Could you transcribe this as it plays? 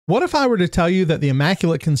What if I were to tell you that the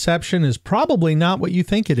Immaculate Conception is probably not what you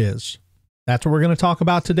think it is? That's what we're going to talk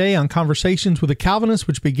about today on Conversations with a Calvinist,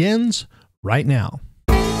 which begins right now.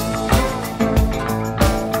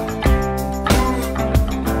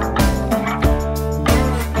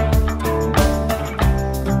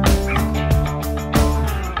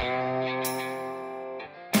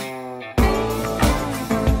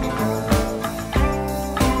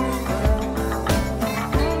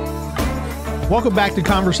 Welcome back to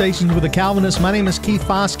Conversations with a Calvinist. My name is Keith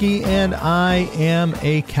Foskey, and I am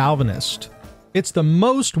a Calvinist. It's the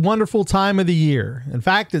most wonderful time of the year. In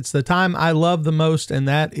fact, it's the time I love the most, and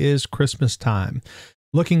that is Christmas time.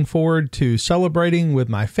 Looking forward to celebrating with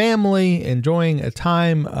my family, enjoying a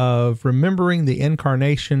time of remembering the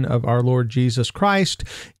incarnation of our Lord Jesus Christ,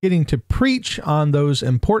 getting to preach on those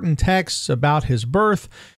important texts about his birth,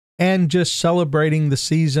 and just celebrating the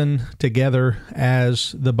season together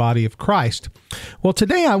as the body of Christ. Well,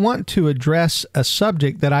 today I want to address a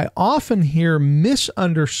subject that I often hear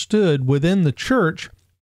misunderstood within the church,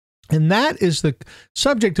 and that is the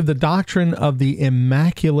subject of the doctrine of the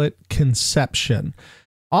Immaculate Conception.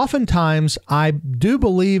 Oftentimes, I do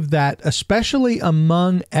believe that, especially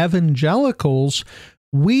among evangelicals,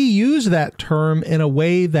 we use that term in a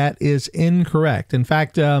way that is incorrect. In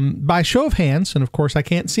fact, by show of hands, and of course I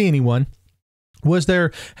can't see anyone, has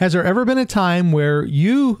there ever been a time where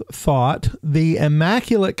you thought the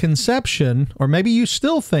Immaculate Conception, or maybe you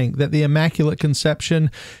still think that the Immaculate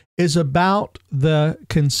Conception is about the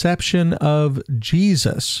conception of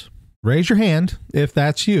Jesus? Raise your hand if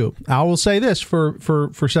that's you. I will say this, for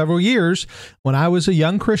several years, when I was a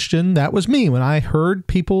young Christian, that was me. When I heard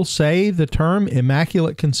people say the term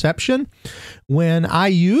Immaculate Conception, when I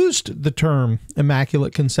used the term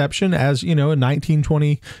Immaculate Conception as, a 19,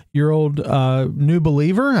 20-year-old new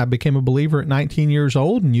believer, I became a believer at 19 years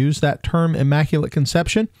old and used that term Immaculate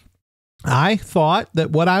Conception, I thought that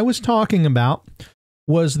what I was talking about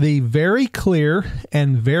was the very clear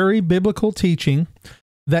and very biblical teaching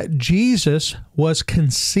that Jesus was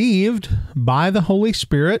conceived by the Holy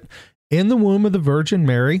Spirit in the womb of the Virgin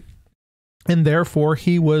Mary, and therefore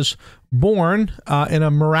he was born in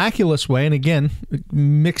a miraculous way. And again,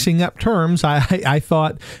 mixing up terms, I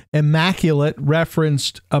thought immaculate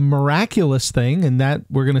referenced a miraculous thing, and that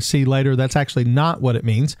we're going to see later that's actually not what it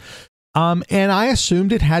means. And I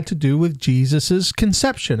assumed it had to do with Jesus's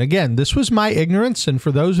conception. Again, this was my ignorance, and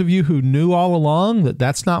for those of you who knew all along that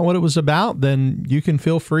that's not what it was about, then you can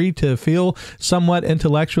feel free to feel somewhat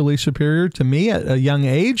intellectually superior to me at a young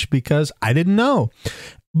age, because I didn't know.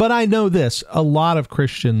 But I know this, a lot of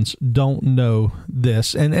Christians don't know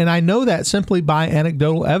this, and I know that simply by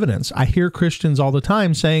anecdotal evidence. I hear Christians all the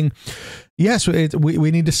time saying, yes,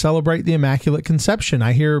 we need to celebrate the Immaculate Conception.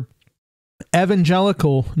 I hear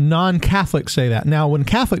evangelical non-Catholics say that. Now, when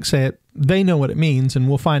Catholics say it, they know what it means, and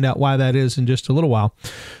we'll find out why that is in just a little while.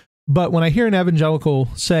 But when I hear an evangelical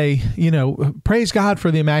say, praise God for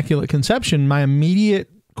the Immaculate Conception, my immediate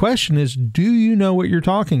question is, do you know what you're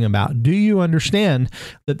talking about? Do you understand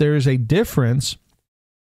that there is a difference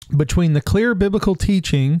between the clear biblical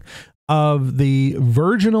teaching of the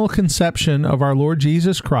virginal conception of our Lord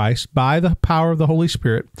Jesus Christ by the power of the Holy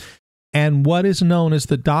Spirit and what is known as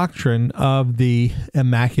the doctrine of the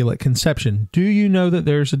Immaculate Conception? Do you know that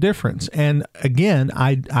there's a difference? And again,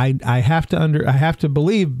 I have to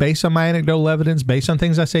believe, based on my anecdotal evidence, based on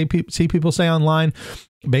things I see people say online,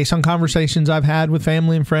 based on conversations I've had with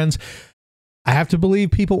family and friends, I have to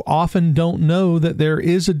believe people often don't know that there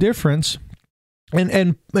is a difference.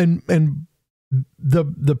 And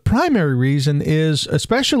the primary reason is,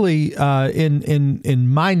 especially in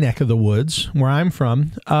my neck of the woods where I'm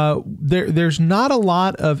from, there's not a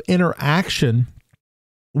lot of interaction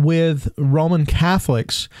with Roman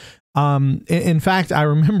Catholics. In fact, I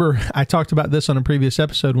remember I talked about this on a previous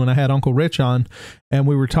episode when I had Uncle Rich on, and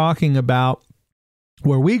we were talking about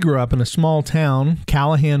where we grew up in a small town,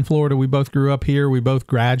 Callahan, Florida. We both grew up here. We both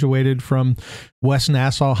graduated from West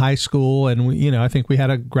Nassau High School, and I think we had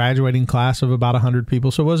a graduating class of about 100 people.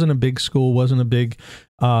 So it wasn't a big school, wasn't a big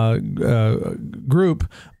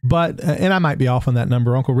group. But and I might be off on that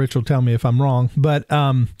number. Uncle Rich will tell me if I'm wrong. But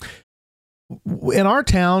in our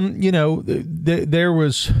town, there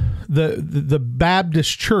was the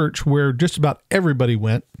Baptist church where just about everybody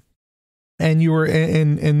went. And you were,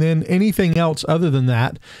 and then anything else other than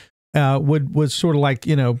that was sort of like,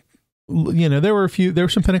 there were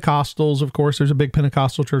some Pentecostals, of course. There's a big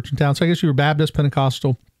Pentecostal church in town. So I guess you were Baptist,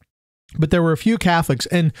 Pentecostal, but there were a few Catholics.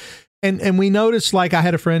 And And we noticed, like, I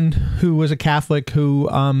had a friend who was a Catholic who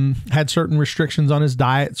had certain restrictions on his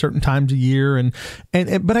diet certain times a year,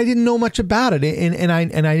 but I didn't know much about it, and I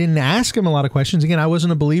didn't ask him a lot of questions. Again, I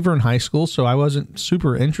wasn't a believer in high school, so I wasn't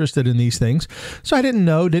super interested in these things, so I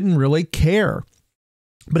didn't really care.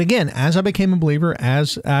 But again, as I became a believer,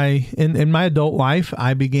 in my adult life,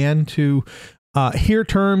 I began to hear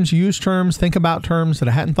terms, use terms, think about terms that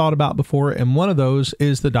I hadn't thought about before, and one of those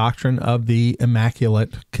is the doctrine of the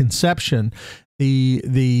Immaculate Conception.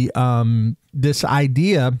 This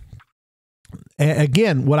idea,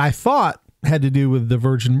 again, what I thought had to do with the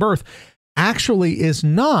virgin birth, actually is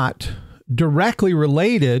not directly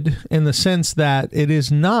related, in the sense that it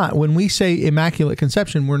is not, when we say Immaculate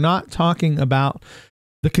Conception, we're not talking about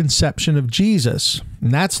the conception of Jesus.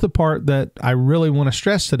 And that's the part that I really want to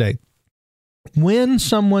stress today. When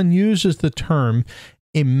someone uses the term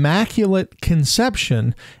Immaculate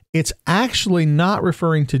Conception, it's actually not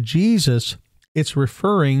referring to Jesus, it's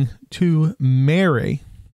referring to Mary.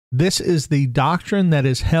 This is the doctrine that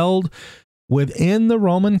is held within the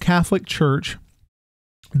Roman Catholic Church,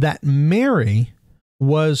 that Mary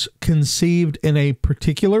was conceived in a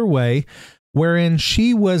particular way, wherein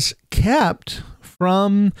she was kept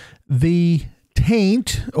from the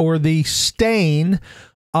taint or the stain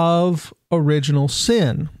of original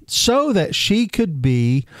sin, so that she could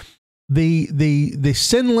be the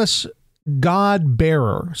sinless God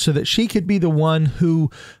bearer, so that she could be the one who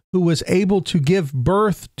was able to give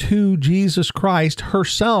birth to Jesus Christ,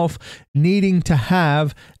 herself needing to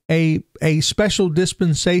have a special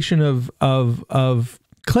dispensation of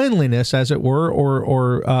cleanliness, as it were,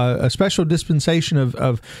 or a special dispensation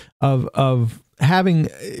of having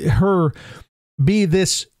her be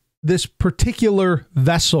this particular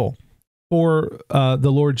vessel for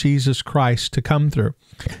the Lord Jesus Christ to come through.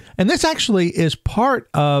 And this actually is part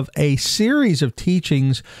of a series of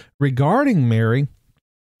teachings regarding Mary,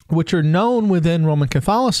 which are known within Roman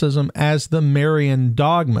Catholicism as the Marian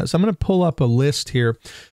Dogmas. I'm going to pull up a list here.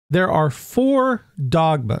 There are 4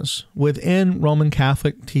 dogmas within Roman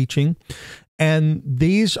Catholic teaching, and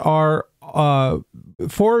these are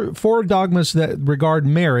four dogmas that regard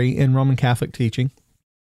Mary in Roman Catholic teaching.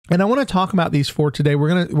 And I want to talk about these 4 today.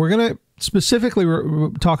 We're gonna specifically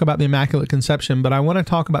talk about the Immaculate Conception, but I want to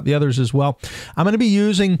talk about the others as well. I'm going to be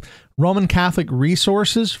using Roman Catholic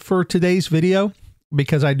resources for today's video,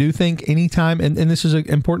 because I do think anytime, and this is an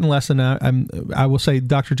important lesson, I will say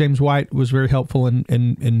Dr. James White was very helpful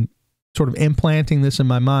in sort of implanting this in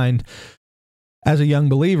my mind as a young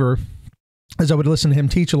believer, as I would listen to him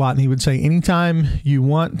teach a lot, and he would say, anytime you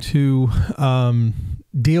want to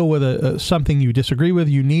deal with something you disagree with,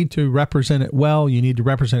 you need to represent it well, you need to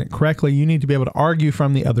represent it correctly, you need to be able to argue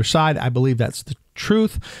from the other side. I believe that's the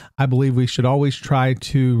truth. I believe we should always try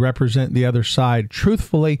to represent the other side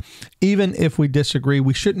truthfully, even if we disagree.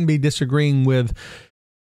 We shouldn't be disagreeing with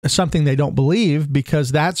something they don't believe,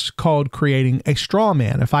 because that's called creating a straw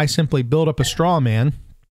man. If I simply build up a straw man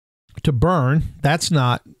to burn, that's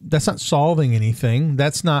not solving anything.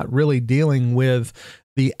 That's not really dealing with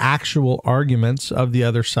the actual arguments of the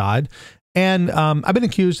other side. And I've been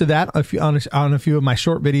accused of that on a few of my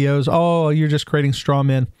short videos. Oh, you're just creating straw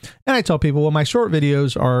men. And I tell people, well, my short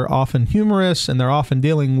videos are often humorous, and they're often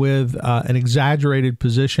dealing with an exaggerated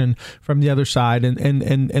position from the other side.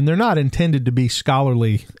 And they're not intended to be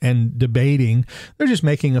scholarly and debating. They're just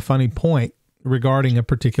making a funny point regarding a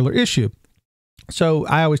particular issue. So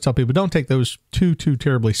I always tell people, don't take those too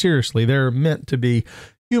terribly seriously. They're meant to be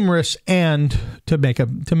humorous and to make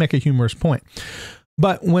a humorous point.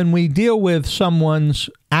 But when we deal with someone's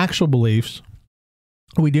actual beliefs,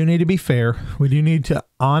 we do need to be fair. We do need to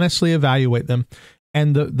honestly evaluate them.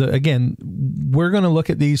 And again, we're going to look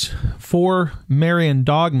at these 4 Marian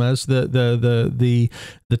dogmas, the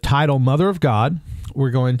title Mother of God.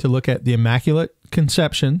 We're going to look at the Immaculate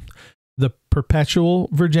Conception, the perpetual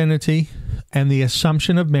virginity, and the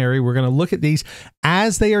Assumption of Mary. We're going to look at these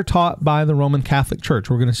as they are taught by the Roman Catholic Church.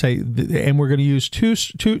 We're going to say, and we're going to use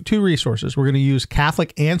two resources. We're going to use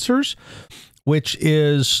Catholic Answers, which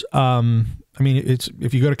is,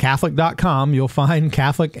 if you go to Catholic.com, you'll find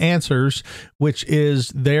Catholic Answers, which is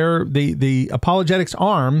the apologetics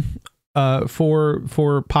arm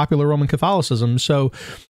for popular Roman Catholicism. So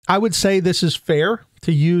I would say this is fair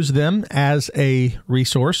to use them as a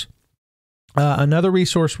resource. Another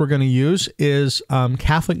resource we're going to use is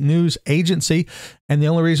Catholic News Agency, and the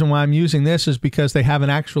only reason why I'm using this is because they have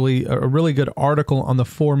a really good article on the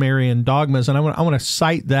 4 Marian dogmas, and I want to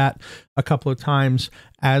cite that a couple of times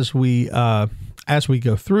as we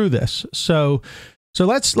go through this. So So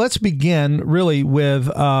let's begin really with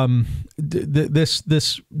at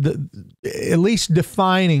least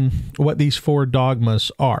defining what these four dogmas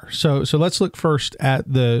are. So let's look first at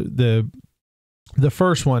the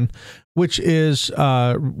first one, which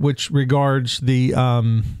regards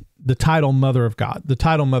the title Mother of God. The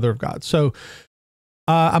title Mother of God. So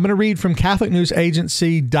I'm going to read from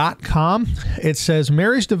CatholicNewsAgency.com. It says,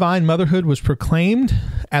 Mary's divine motherhood was proclaimed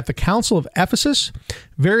at the Council of Ephesus.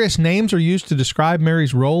 Various names are used to describe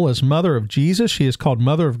Mary's role as Mother of Jesus. She is called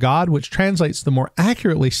Mother of God, which translates the more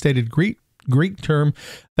accurately stated Greek term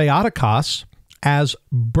Theotokos as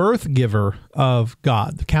birth giver of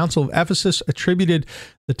God. The Council of Ephesus attributed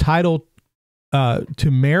the title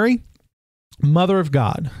to Mary, Mother of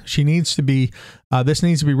God. She needs to be. This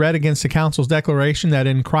needs to be read against the Council's declaration that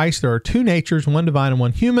in Christ there are two natures, one divine and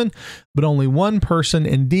one human, but only one person.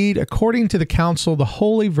 Indeed, according to the Council, the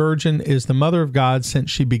Holy Virgin is the Mother of God,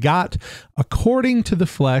 since she begot, according to the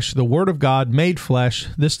flesh, the Word of God made flesh.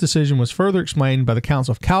 This decision was further explained by the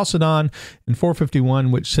Council of Chalcedon in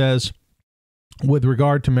 451, which says, with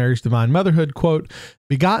regard to Mary's divine motherhood, quote,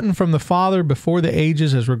 begotten from the Father before the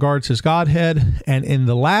ages as regards his Godhead, and in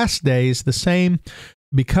the last days the same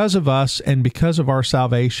because of us and because of our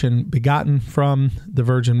salvation, begotten from the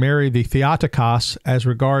Virgin Mary, the Theotokos, as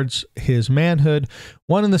regards his manhood,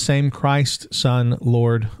 one and the same, Christ, Son,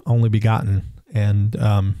 Lord, only begotten. And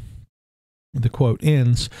the quote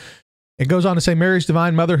ends. It goes on to say, Mary's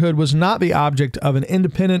divine motherhood was not the object of an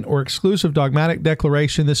independent or exclusive dogmatic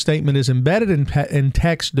declaration. This statement is embedded in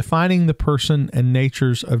text defining the person and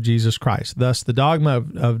natures of Jesus Christ. Thus, the dogma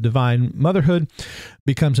of divine motherhood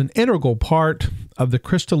becomes an integral part of the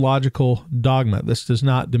Christological dogma. This does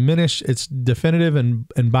not diminish its definitive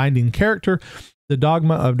and binding character. The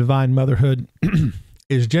dogma of divine motherhood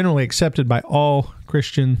is generally accepted by all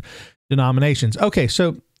Christian denominations. Okay,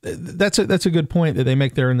 so that's a good point that they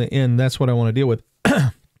make there in the end. That's what I want to deal with.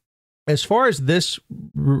 As far as this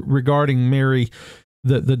regarding Mary,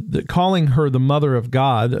 the calling her the Mother of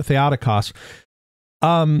God, Theotokos,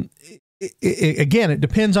 again, it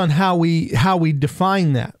depends on how we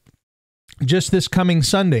define that. Just this coming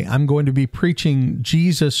Sunday, I'm going to be preaching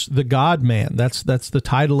Jesus the God-man. That's the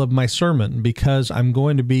title of my sermon, because I'm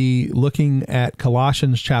going to be looking at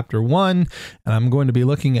Colossians chapter 1, and I'm going to be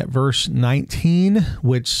looking at verse 19,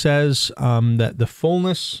 which says that the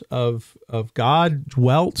fullness of God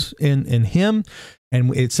dwelt in him.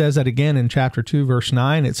 And it says that again in chapter 2, verse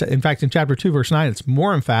 9. In fact, in chapter 2, verse 9, it's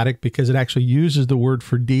more emphatic because it actually uses the word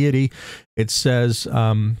for deity. It says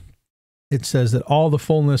that all the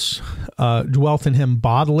fullness dwelt in him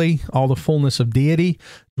bodily, all the fullness of deity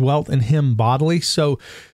dwelt in him bodily. So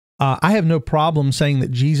I have no problem saying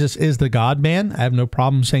that Jesus is the God-man. I have no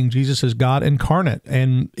problem saying Jesus is God incarnate.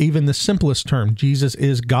 And even the simplest term, Jesus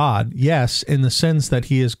is God. Yes, in the sense that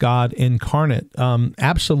he is God incarnate.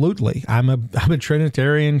 Absolutely. I'm a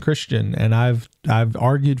Trinitarian Christian, and I've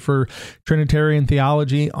argued for Trinitarian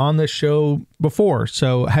theology on this show before,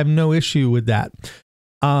 so I have no issue with that.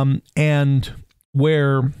 And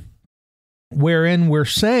wherein we're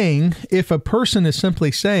saying, if a person is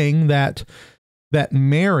simply saying that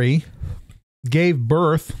Mary gave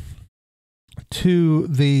birth to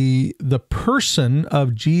the person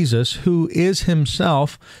of Jesus, who is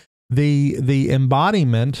himself the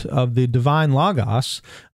embodiment of the divine Logos,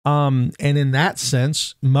 and in that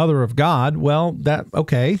sense, Mother of God, well, that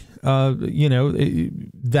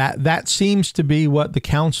seems to be what the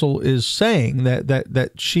council is saying,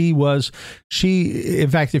 that she, in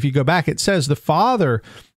fact, if you go back, it says the Father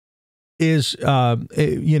is,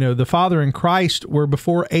 the Father and Christ were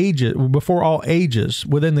before all ages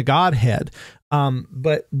within the Godhead.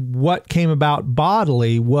 But what came about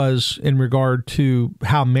bodily was in regard to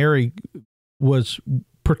how Mary was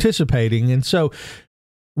participating. And so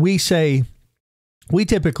we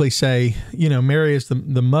typically say, Mary is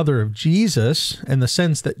the mother of Jesus, in the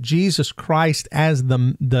sense that Jesus Christ as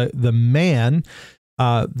the man,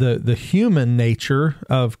 the human nature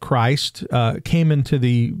of Christ came into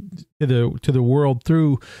the world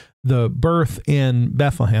through the birth in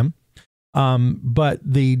Bethlehem. But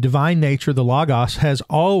the divine nature, the Logos, has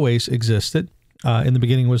always existed. In the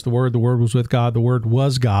beginning was the Word was with God, the Word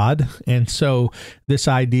was God. And so this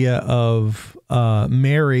idea of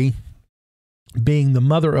Mary being the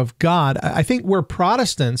Mother of God, I think where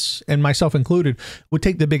Protestants, and myself included, would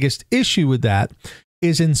take the biggest issue with that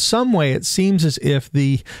is in some way it seems as if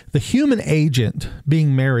the human agent,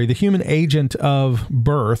 being Mary, the human agent of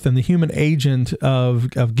birth and the human agent of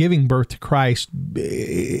giving birth to Christ,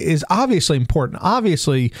 is obviously important.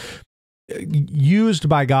 Obviously, used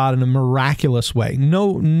by God in a miraculous way.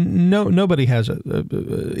 Nobody has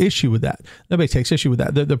a issue with that. Nobody takes issue with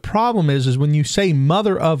that. The problem is when you say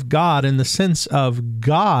Mother of God in the sense of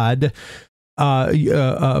God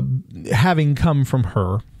having come from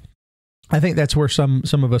her. I think that's where some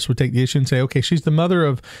of us would take the issue and say, okay, she's the mother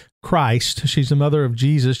of Christ. She's the mother of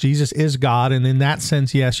Jesus. Jesus is God, and in that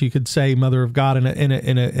sense, yes, you could say mother of God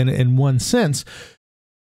in one sense.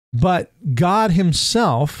 But God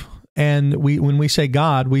Himself, and when we say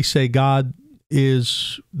God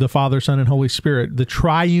is the Father, Son, and Holy Spirit. The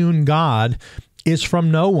triune God is from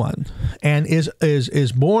no one and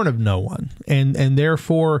is born of no one, and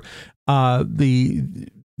therefore I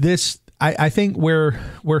think where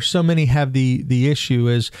so many have the issue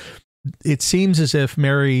is it seems as if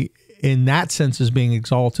Mary in that sense is being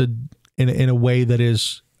exalted in a way that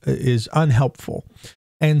is unhelpful.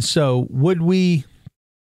 And so would we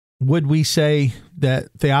say that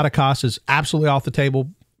Theotokos is absolutely off the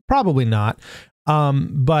table? Probably not.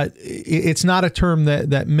 But it's not a term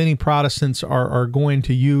that many Protestants are going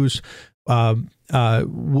to use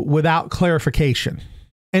without clarification.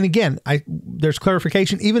 And again, there's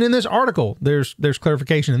clarification even in this article. There's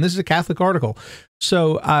clarification, and this is a Catholic article.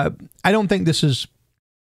 So I don't think this is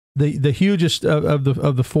the hugest of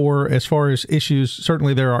the four as far as issues.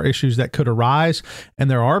 Certainly, there are issues that could arise, and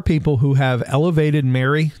there are people who have elevated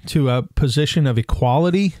Mary to a position of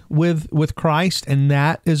equality with Christ, and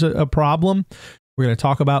that is a problem. We're going to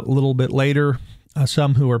talk about a little bit later.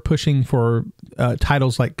 Some who are pushing for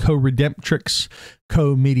titles like co-redemptrix,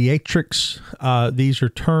 co-mediatrix. These are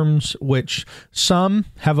terms which some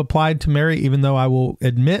have applied to Mary, even though I will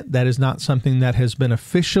admit that is not something that has been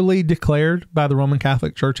officially declared by the Roman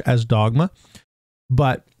Catholic Church as dogma.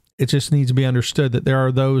 But it just needs to be understood that there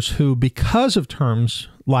are those who, because of terms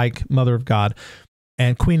like Mother of God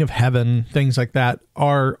and Queen of Heaven, things like that,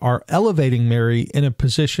 are elevating Mary in a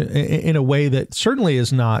position, in a way that certainly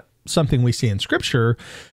is not something we see in Scripture,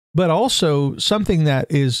 but also something that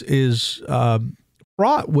is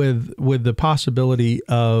fraught with the possibility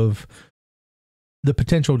of the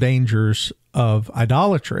potential dangers of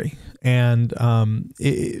idolatry. And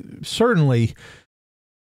certainly,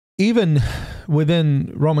 even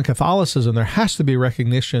within Roman Catholicism, there has to be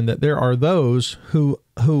recognition that there are those who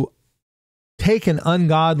take an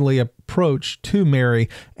ungodly approach to Mary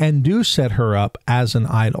and do set her up as an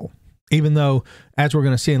idol. Even though, as we're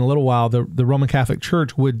going to see in a little while, the Roman Catholic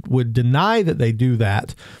Church would deny that they do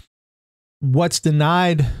that. What's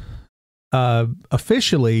denied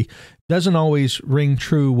officially doesn't always ring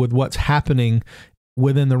true with what's happening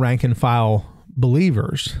within the rank and file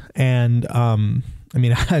believers. And I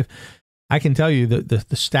mean, I can tell you that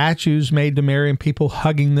the statues made to Mary and people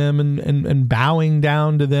hugging them and bowing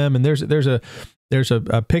down to them. And there's a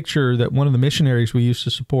picture that one of the missionaries we used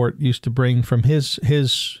to support used to bring from his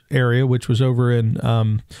area, which was over in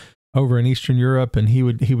Eastern Europe, and he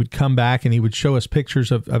would come back and he would show us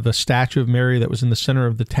pictures of a statue of Mary that was in the center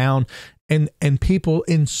of the town, and people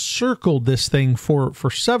encircled this thing for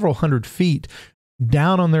several hundred feet,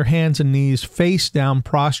 down on their hands and knees, face down,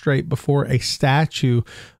 prostrate before a statue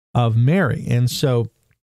of Mary. And so,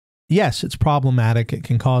 yes, it's problematic. It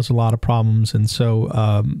can cause a lot of problems. And so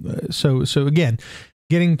again,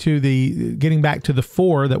 getting back to the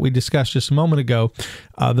four that we discussed just a moment ago,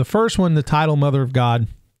 the first one, the title Mother of God,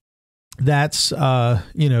 that's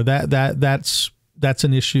that's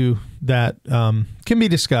an issue that can be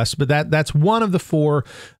discussed, but that's one of the four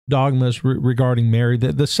dogmas regarding Mary.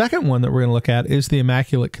 The second one that we're going to look at is the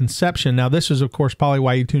Immaculate Conception. Now, this is, of course, probably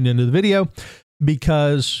why you tuned into the video,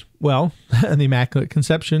 because, well, the Immaculate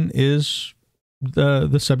Conception is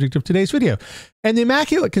the subject of today's video. And the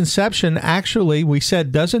Immaculate Conception, actually, we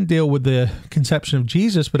said, doesn't deal with the conception of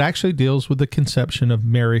Jesus, but actually deals with the conception of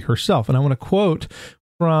Mary herself. And I want to quote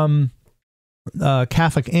from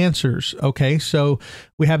Catholic Answers. Okay, so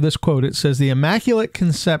we have this quote. It says, "The Immaculate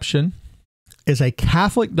Conception is a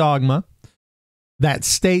Catholic dogma that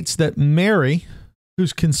states that Mary,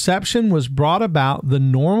 whose conception was brought about the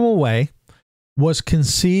normal way, was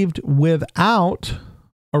conceived without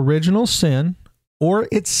original sin or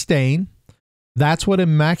its stain." That's what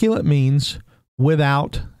immaculate means,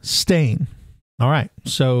 without stain. All right,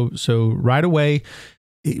 so right away,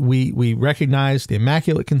 we recognize the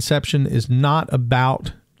Immaculate Conception is not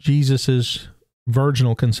about Jesus's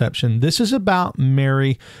virginal conception. This is about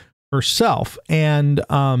Mary herself. And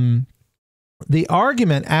the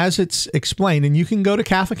argument, as it's explained, and you can go to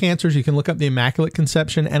Catholic Answers, you can look up the Immaculate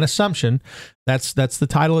Conception and Assumption. That's the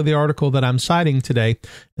title of the article that I'm citing today,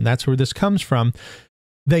 and that's where this comes from.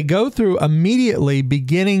 They go through immediately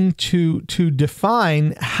beginning to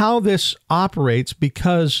define how this operates,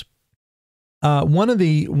 because one of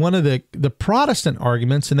the Protestant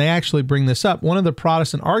arguments, and they actually bring this up. One of the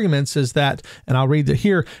Protestant arguments is that, and I'll read it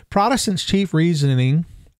here: Protestants' chief reason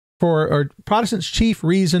for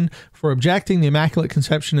objecting the Immaculate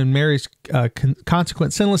Conception and Mary's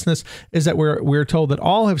consequent sinlessness is that we're told that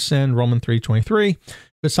all have sinned, Romans 3:23.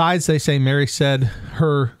 Besides, they say Mary said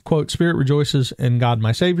her, quote, spirit rejoices in God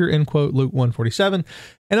my Savior, end quote, Luke 1:47,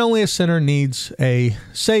 and only a sinner needs a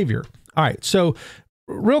Savior. All right, so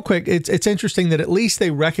real quick, it's interesting that at least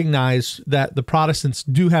they recognize that the Protestants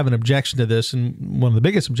do have an objection to this, and one of the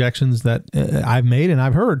biggest objections that I've made and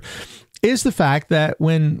I've heard is the fact that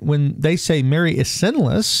when they say Mary is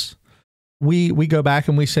sinless, we go back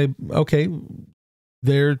and we say, okay,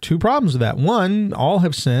 there are two problems with that. One, all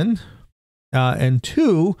have sinned. And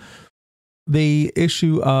two, the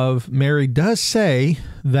issue of Mary does say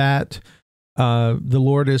that the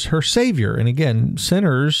Lord is her Savior. And again,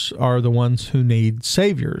 sinners are the ones who need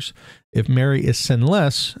Saviors. If Mary is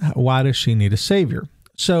sinless, why does she need a Savior?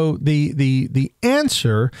 So the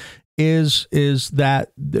answer is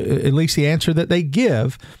that, at least the answer that they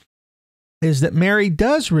give, is that Mary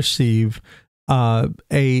does receive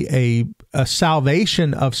a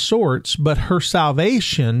salvation of sorts, but her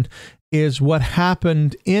salvation is what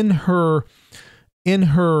happened in her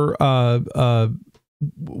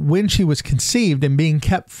when she was conceived and being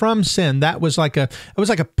kept from sin. It was like a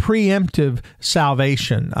preemptive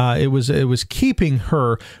salvation. It was keeping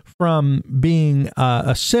her from being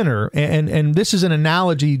a sinner. And this is an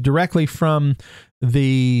analogy directly from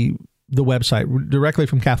the website, directly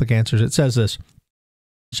from Catholic Answers. It says this: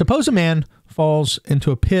 suppose a man falls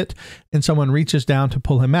into a pit and someone reaches down to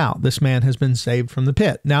pull him out. This man has been saved from the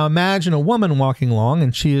pit. Now imagine a woman walking along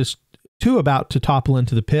and she is too about to topple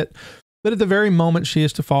into the pit, but at the very moment she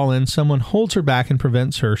is to fall in, someone holds her back and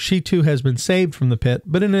prevents her. She too has been saved from the pit,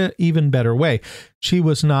 but in an even better way. She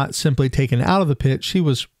was not simply taken out of the pit, she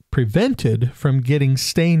was prevented from getting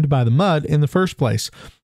stained by the mud in the first place.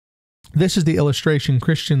 This is the illustration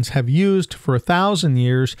Christians have used for 1,000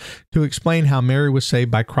 years to explain how Mary was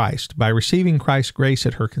saved by Christ. By receiving Christ's grace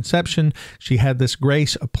at her conception, she had this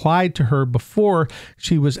grace applied to her before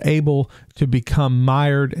she was able to become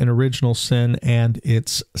mired in original sin and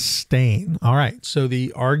its stain. All right, so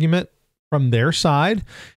the argument from their side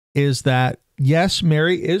is that, yes,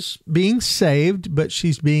 Mary is being saved, but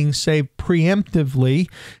she's being saved preemptively.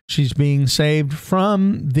 She's being saved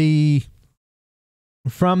from the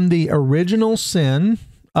original sin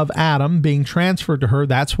of Adam being transferred to her.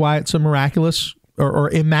 That's why it's a miraculous or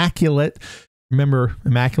immaculate. Remember,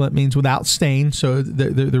 immaculate means without stain. So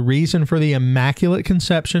the reason for the Immaculate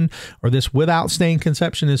Conception, or this without stain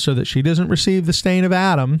conception, is so that she doesn't receive the stain of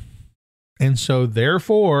Adam. And so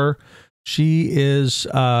therefore, she's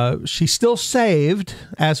still saved,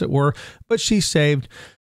 as it were, but she's saved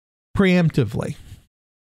preemptively.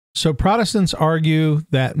 So Protestants argue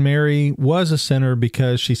that Mary was a sinner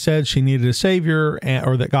because she said she needed a Savior,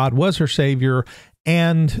 or that God was her Savior,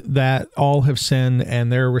 and that all have sinned.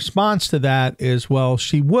 And their response to that is, well,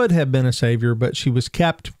 she would have been a Savior, but she was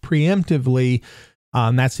kept preemptively.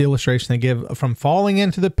 That's the illustration they give, from falling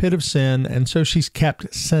into the pit of sin, and so she's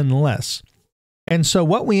kept sinless. And so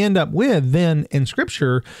what we end up with then in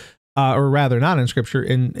Scripture, or rather not in Scripture,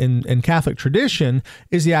 in Catholic tradition,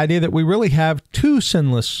 is the idea that we really have two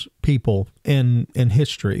sinless people in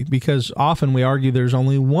history, because often we argue there's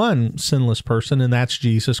only one sinless person, and that's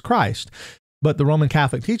Jesus Christ. But the Roman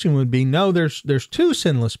Catholic teaching would be, no, there's two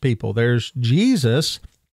sinless people. There's Jesus,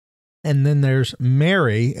 and then there's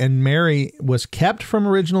Mary, and Mary was kept from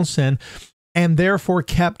original sin and therefore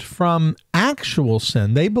kept from actual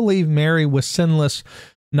sin. They believe Mary was sinless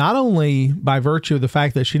not only by virtue of the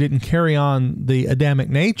fact that she didn't carry on the Adamic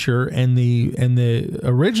nature and the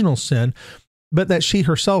original sin, but that she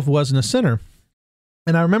herself wasn't a sinner.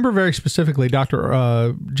 And I remember very specifically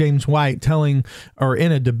Dr. James White telling, or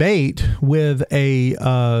in a debate with a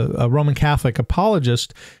Roman Catholic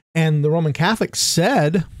apologist, and the Roman Catholic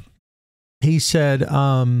said, he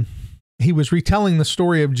was retelling the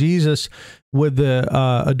story of Jesus with the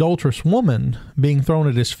adulterous woman being thrown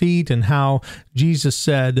at his feet, and how Jesus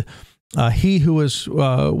said, he who is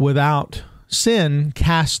without sin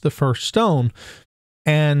cast the first stone.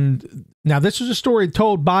 And now this was a story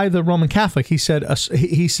told by the Roman Catholic. He said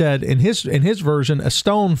in his version, a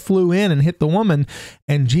stone flew in and hit the woman,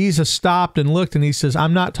 and Jesus stopped and looked, and he says,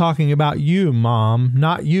 "I'm not talking about you, Mom,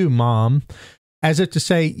 not you, Mom." As if to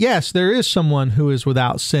say, yes, there is someone who is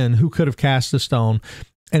without sin who could have cast the stone.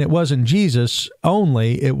 And it wasn't Jesus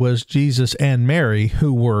only, it was Jesus and Mary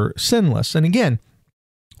who were sinless. And again,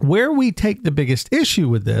 where we take the biggest issue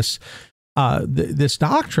with this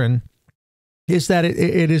doctrine is that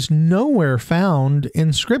it is nowhere found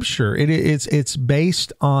in Scripture. It's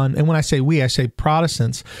based on, and when I say we, I say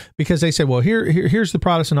Protestants, because they say, well, here's the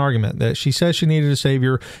Protestant argument that she says she needed a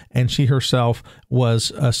Savior and she herself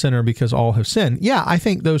was a sinner because all have sinned. Yeah, I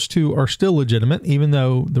think those two are still legitimate, even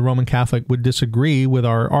though the Roman Catholic would disagree with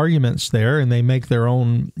our arguments there, and they make their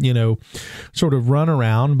own, sort of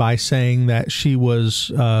runaround by saying that she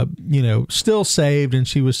was, still saved and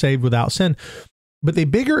she was saved without sin. But the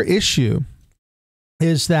bigger issue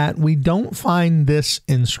is that we don't find this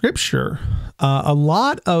in Scripture. A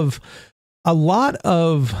lot of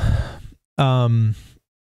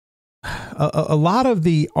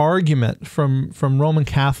the argument from Roman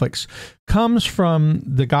Catholics comes from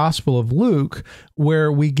the Gospel of Luke,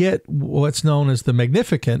 where we get what's known as the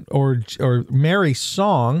Magnificat or Mary's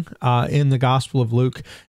song in the Gospel of Luke.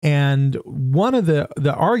 And one of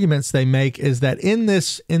the arguments they make is that in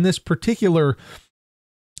this particular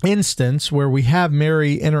instance where we have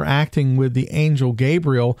Mary interacting with the angel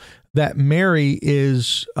Gabriel, that Mary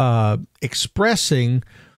is expressing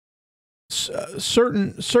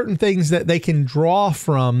certain things that they can draw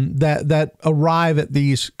from that arrive at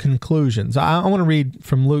these conclusions. I want to read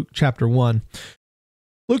from Luke chapter 1.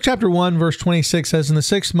 Luke chapter 1, verse 26 says, "In the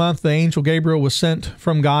 6th month, the angel Gabriel was sent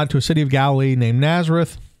from God to a city of Galilee named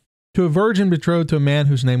Nazareth, to a virgin betrothed to a man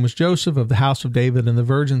whose name was Joseph of the house of David, and the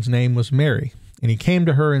virgin's name was Mary. And he came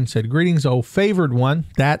to her and said, 'Greetings, O favored one.'"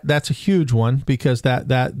 That's a huge one, because that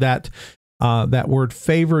word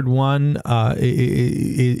 "favored one"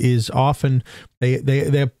 is often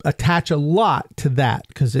they attach a lot to that,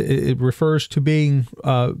 because it refers to being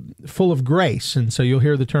full of grace, and so you'll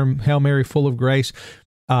hear the term "Hail Mary, full of grace."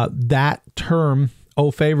 That term, "O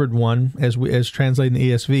favored one," as translated in the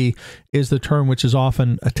ESV, is the term which is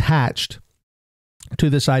often attached to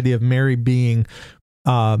this idea of Mary being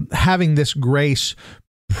having this grace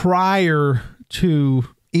prior to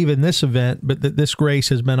even this event, but that this grace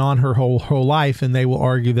has been on her whole life, and they will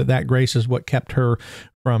argue that grace is what kept her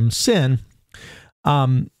from sin.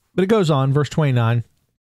 But it goes on, verse 29.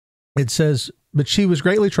 It says, "But she was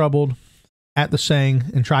greatly troubled at the saying,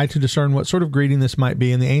 and tried to discern what sort of greeting this might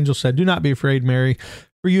be. And the angel said, 'Do not be afraid, Mary,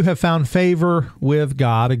 for you have found favor with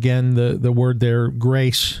God.'" Again, the word there,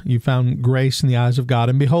 grace. You found grace in the eyes of God.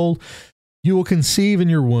 "And behold, you will conceive in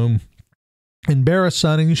your womb and bear a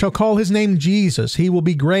son, and you shall call his name Jesus. He will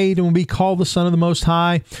be great and will be called the Son of the Most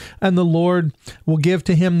High. And the Lord will give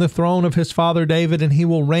to him the throne of his father David, and he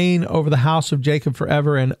will reign over the house of Jacob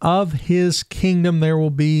forever, and of his kingdom there will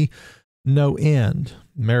be no end."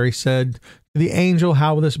 Mary said to the angel,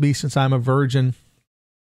 "How will this be, since I am a virgin?"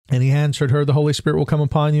 And he answered her, "The Holy Spirit will come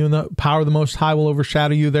upon you, and the power of the Most High will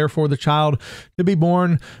overshadow you. Therefore, the child to be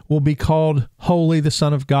born will be called Holy, the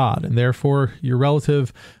Son of God. And therefore, your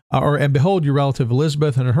relative, and behold, your relative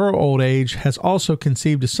Elizabeth, in her old age, has also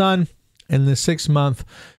conceived a son, in the 6th month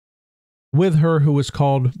with her who was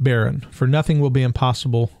called barren. For nothing will be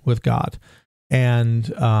impossible with God."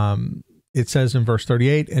 And it says in verse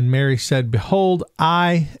 38, "And Mary said, 'Behold,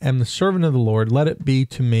 I am the servant of the Lord. Let it be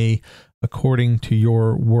to me according to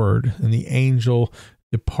your word.' And the angel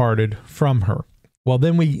departed from her." Well,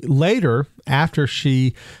 then we later, after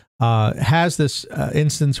she has this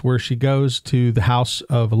instance where she goes to the house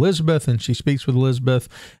of Elizabeth and she speaks with Elizabeth,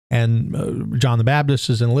 and John the Baptist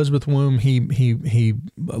is in Elizabeth's womb. He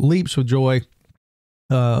leaps with joy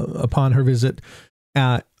upon her visit.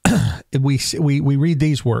 We read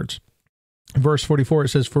these words. Verse 44, it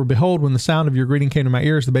says, "For behold, when the sound of your greeting came to my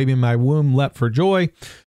ears, the baby in my womb leapt for joy."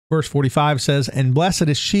 Verse 45 says, "And blessed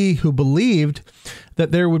is she who believed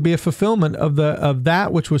that there would be a fulfillment of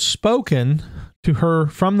that which was spoken to her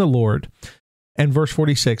from the Lord." And verse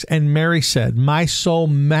 46, "And Mary said, 'My soul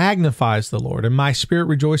magnifies the Lord, and my spirit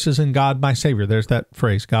rejoices in God my Savior.'" There's that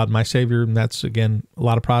phrase, God my Savior. And that's, again, a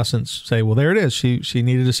lot of Protestants say, well, there it is. She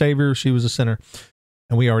needed a Savior. She was a sinner.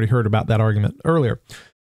 And we already heard about that argument earlier.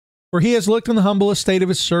 "For he has looked on the humble estate of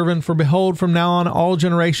his servant. For behold, from now on all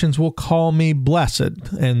generations will call me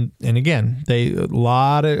blessed." And again, a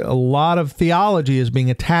lot of theology is being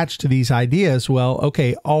attached to these ideas. Well,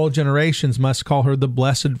 okay, all generations must call her the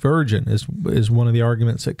Blessed Virgin is one of the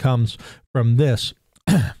arguments that comes from this.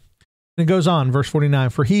 And it goes on, verse 49,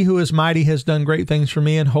 "For he who is mighty has done great things for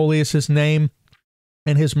me, and holy is his name.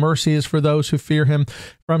 And his mercy is for those who fear him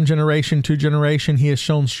from generation to generation. He has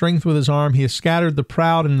shown strength with his arm. He has scattered the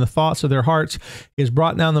proud in the thoughts of their hearts. He has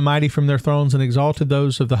brought down the mighty from their thrones and exalted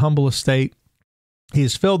those of the humble estate. He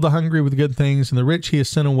has filled the hungry with good things, and the rich he has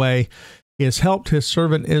sent away. He has helped his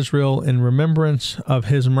servant Israel in remembrance of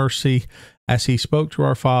his mercy, as he spoke to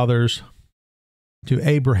our fathers, to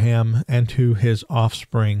Abraham, and to his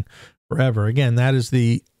offspring forever." Again, that is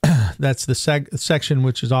the That's the section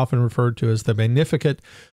which is often referred to as the Magnificat,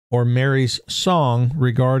 or Mary's song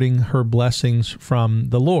regarding her blessings from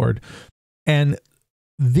the Lord. And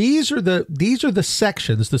these are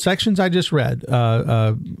the sections I just read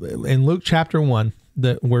in Luke chapter 1,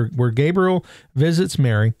 where Gabriel visits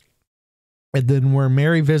Mary, and then where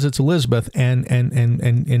Mary visits Elizabeth,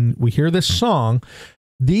 and we hear this song.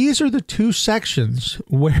 These are the two sections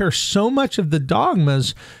where so much of the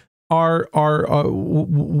dogmas will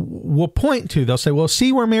point to. They'll say, well,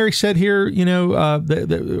 see where Mary said here,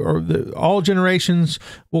 all generations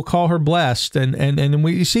will call her blessed. And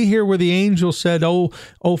we see here where the angel said, oh,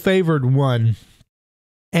 favored one.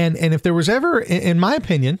 And if there was ever, in my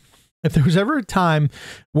opinion, if there was ever a time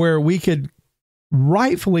where we could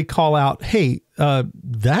rightfully call out, hey,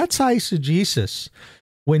 that's eisegesis,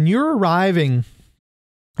 when you're arriving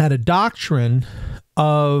at a doctrine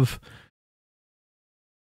of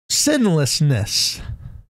sinlessness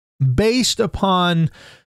based upon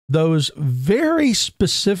those very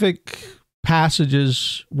specific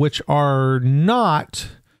passages which are not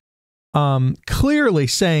clearly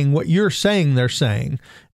saying what you're saying they're saying,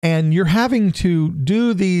 and you're having to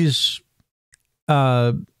do these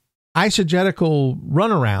eisegetical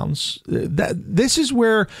runarounds. This is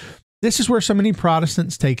where so many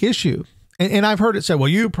Protestants take issue. And I've heard it said, well,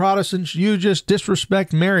 you Protestants, you just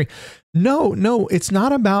disrespect Mary. No, it's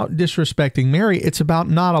not about disrespecting Mary. It's about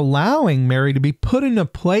not allowing Mary to be put in a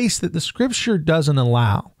place that the Scripture doesn't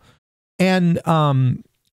allow. And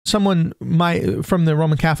someone from the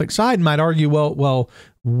Roman Catholic side might argue, well,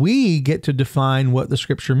 we get to define what the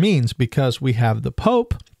Scripture means because we have the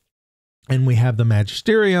Pope and we have the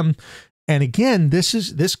Magisterium. And again,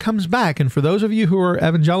 this comes back. And for those of you who are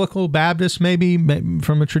evangelical Baptists, maybe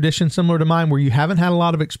from a tradition similar to mine, where you haven't had a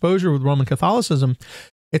lot of exposure with Roman Catholicism,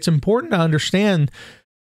 it's important to understand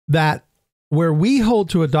that where we hold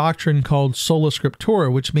to a doctrine called sola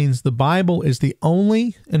scriptura, which means the Bible is the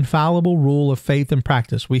only infallible rule of faith and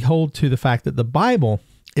practice, we hold to the fact that the Bible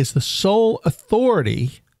is the sole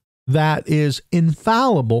authority that is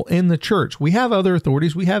infallible in the church. We have other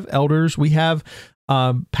authorities. We have elders. We have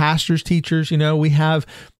pastors, teachers, we have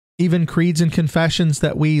even creeds and confessions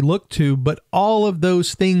that we look to, but all of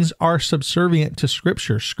those things are subservient to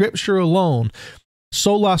Scripture. Scripture alone,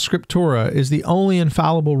 sola scriptura, is the only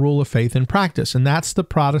infallible rule of faith and practice, and that's the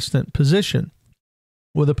Protestant position.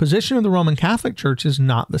 Well, the position of the Roman Catholic Church is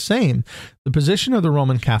not the same. The position of the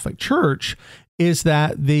Roman Catholic Church is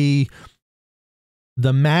that the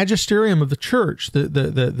magisterium of the church,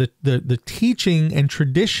 the teaching and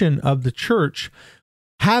tradition of the church,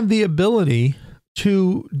 have the ability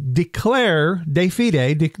to declare de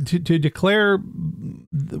fide, to declare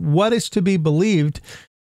what is to be believed,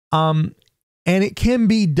 and it can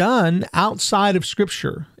be done outside of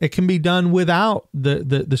Scripture. It can be done without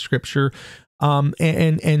the Scripture.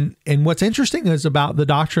 And what's interesting is about the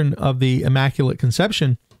doctrine of the Immaculate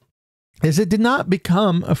Conception is it did not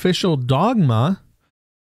become official dogma.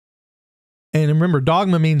 And remember,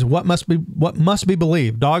 dogma means what must be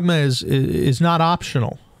believed. Dogma is not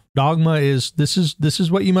optional. Dogma is this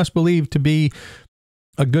is what you must believe to be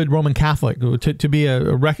a good Roman Catholic, to be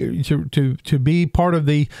to be part of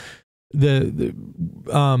the to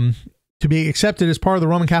be accepted as part of the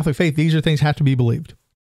Roman Catholic faith. These are things have to be believed.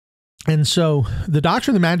 And so the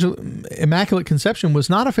doctrine of the Immaculate Conception was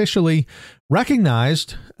not officially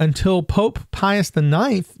recognized until Pope Pius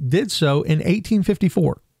IX did so in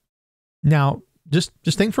 1854. Now, just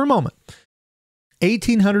think for a moment.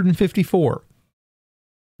 1854.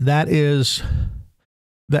 That's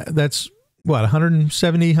what,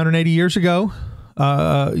 170, 180 years ago.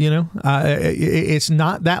 It's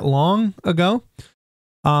not that long ago.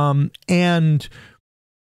 And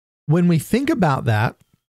when we think about that,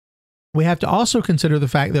 we have to also consider the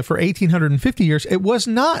fact that for 1850 years, it was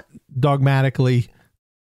not dogmatically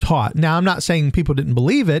taught. Now, I'm not saying people didn't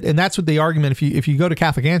believe it, and that's what the argument, if you go to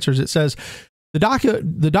Catholic Answers, it says the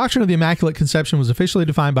doctrine of the Immaculate Conception was officially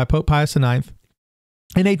defined by Pope Pius IX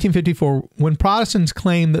in 1854. When Protestants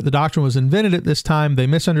claim that the doctrine was invented at this time, they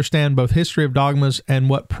misunderstand both history of dogmas and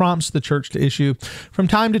what prompts the Church to issue from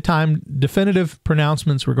time to time definitive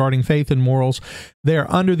pronouncements regarding faith and morals. They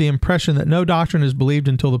are under the impression that no doctrine is believed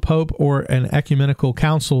until the Pope or an ecumenical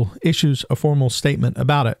council issues a formal statement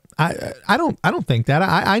about it. I don't think that.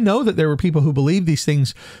 I know that there were people who believed these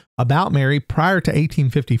things about Mary prior to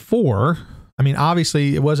 1854. I mean,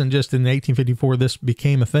 obviously, it wasn't just in 1854 this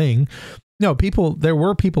became a thing. No, there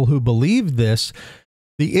were people who believed this.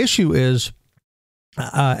 The issue is,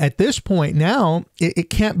 at this point now, it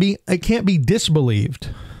can't be disbelieved.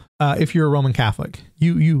 if you're a Roman Catholic.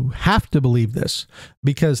 You have to believe this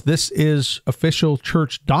because this is official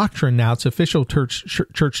church doctrine now. It's official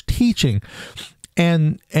church teaching.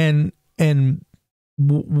 And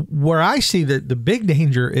where I see the big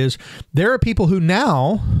danger is there are people who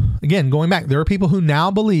now, again, going back, there are people who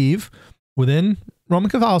now believe within Roman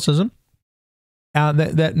Catholicism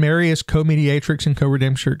that Mary is co-mediatrix and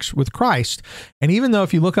co-redemptrix with Christ. And even though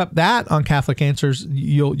if you look up that on Catholic Answers,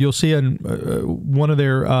 you'll see in one of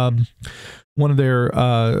their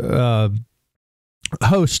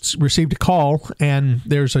hosts received a call, and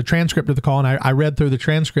there's a transcript of the call, and I read through the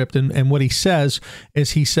transcript, and what he says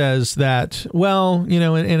is he says that, well,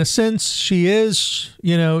 in a sense, she is,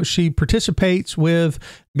 she participates with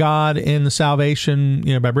God in the salvation,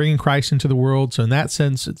 by bringing Christ into the world. So in that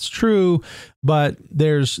sense, it's true, but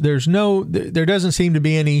there doesn't seem to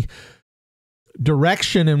be any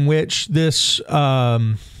direction in which this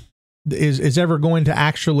is ever going to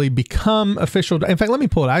actually become official. In fact, let me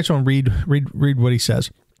pull it. I just want to read what he says.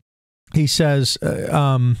 He says,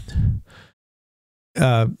 and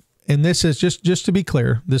this is just to be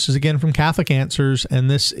clear, this is again from Catholic Answers, and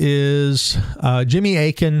this is Jimmy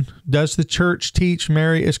Akin. Does the church teach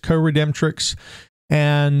Mary is co-redemptrix?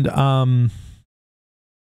 And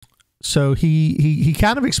so he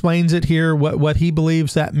kind of explains it here, what he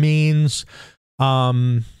believes that means.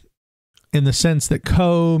 In the sense that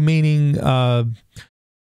co meaning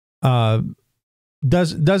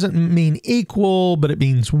doesn't mean equal, but it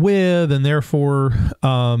means with, and therefore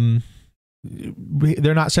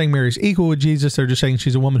they're not saying Mary's equal with Jesus. They're just saying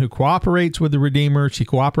she's a woman who cooperates with the Redeemer. She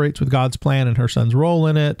cooperates with God's plan and her Son's role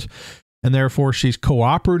in it, and therefore she's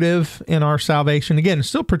cooperative in our salvation. Again,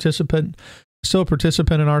 still a participant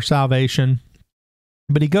in our salvation.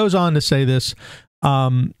 But he goes on to say this.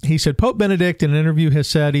 He said, Pope Benedict in an interview has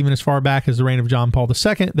said, even as far back as the reign of John Paul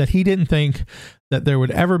II, that he didn't think that there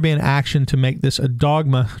would ever be an action to make this a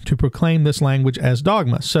dogma, to proclaim this language as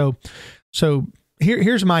dogma. So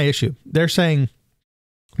here's my issue. They're saying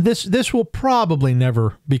this will probably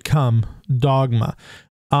never become dogma.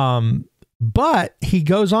 But he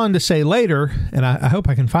goes on to say later, and I hope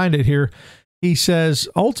I can find it here, he says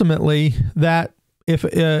ultimately that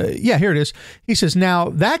here it is. He says, now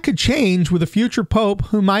that could change with a future pope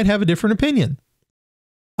who might have a different opinion,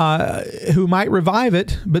 who might revive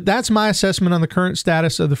it. But that's my assessment on the current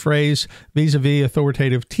status of the phrase vis-a-vis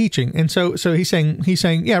authoritative teaching. And so he's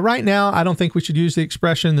saying, yeah, right now, I don't think we should use the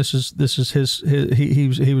expression. This is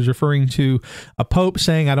he was referring to a pope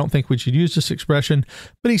saying, I don't think we should use this expression,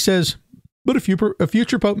 but he says, but a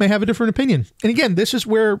future pope may have a different opinion. And again, this is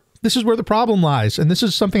where the problem lies. And this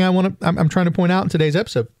is something I'm trying to point out in today's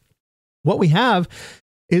episode. What we have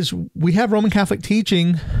is we have Roman Catholic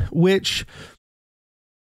teaching, which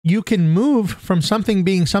you can move from something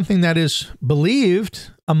being something that is believed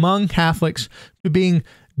among Catholics to being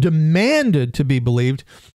demanded to be believed.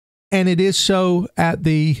 And it is so at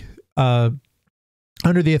the,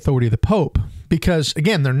 under the authority of the Pope, because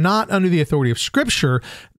again, they're not under the authority of Scripture,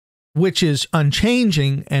 which is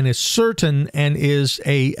unchanging and is certain and is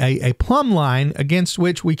a plumb line against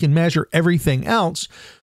which we can measure everything else.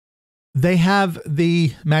 They have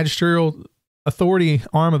the magisterial authority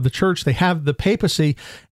arm of the church. They have the papacy,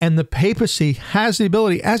 and the papacy has the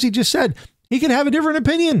ability, as he just said, he can have a different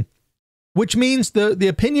opinion, which means the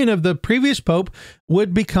opinion of the previous pope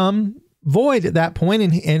would become void at that point,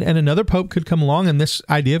 and another pope could come along, and this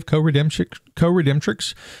idea of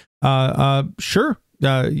co-redemptrix, sure.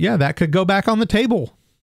 That could go back on the table.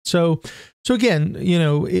 So again,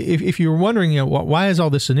 if you were wondering, why is all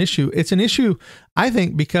this an issue? It's an issue, I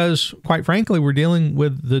think, because quite frankly, we're dealing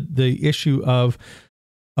with the issue of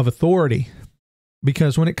authority.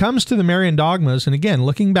 Because when it comes to the Marian Dogmas, and again,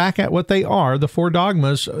 looking back at what they are, the four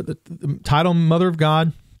dogmas, the title Mother of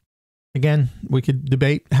God, again, we could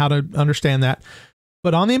debate how to understand that.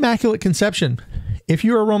 But on the Immaculate Conception, if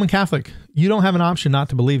you're a Roman Catholic, you don't have an option not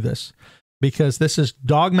to believe this. Because this is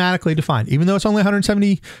dogmatically defined. Even though it's only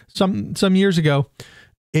 170 some years ago,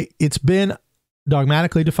 it's been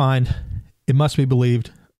dogmatically defined. It must be believed.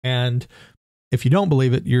 And if you don't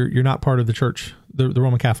believe it, you're not part of the church, the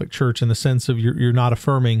Roman Catholic Church, in the sense of you're not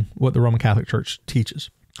affirming what the Roman Catholic Church teaches.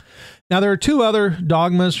 Now, there are two other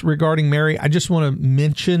dogmas regarding Mary I just want to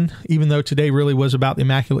mention, even though today really was about the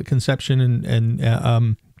Immaculate Conception,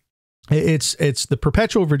 and it's the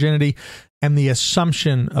perpetual virginity and the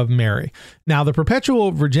Assumption of Mary. Now, the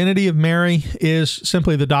perpetual virginity of Mary is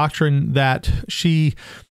simply the doctrine that she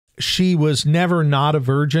was never not a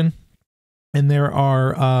virgin. And there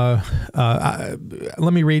are,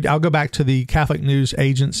 let me read, I'll go back to the Catholic News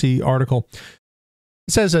Agency article.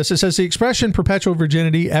 It says this. It says the expression perpetual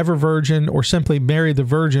virginity, ever virgin, or simply Mary the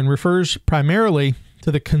Virgin refers primarily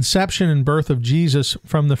to the conception and birth of Jesus.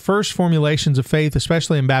 From the first formulations of faith,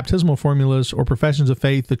 especially in baptismal formulas or professions of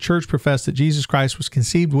faith, the Church professed that Jesus Christ was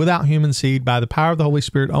conceived without human seed by the power of the Holy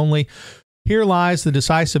Spirit only. Here lies the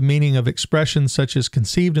decisive meaning of expressions such as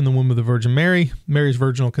conceived in the womb of the Virgin Mary, Mary's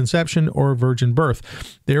virginal conception, or virgin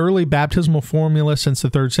birth. The early baptismal formula since the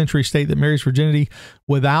 3rd century state that Mary's virginity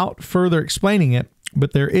without further explaining it,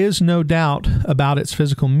 but there is no doubt about its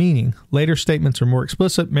physical meaning. Later statements are more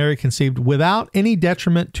explicit. Mary conceived without any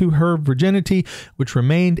detriment to her virginity, which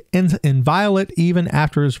remained inviolate even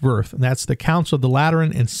after his birth. And that's the Council of the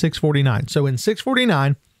Lateran in 649. So in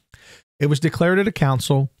 649, it was declared at a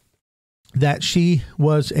council that she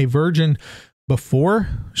was a virgin before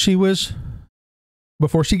she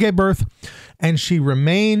gave birth, and she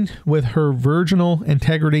remained with her virginal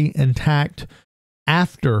integrity intact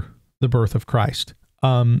after the birth of Christ.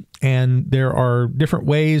 And there are different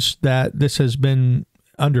ways that this has been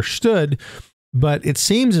understood, but it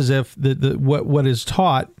seems as if what is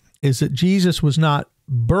taught is that Jesus was not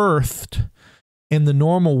birthed in the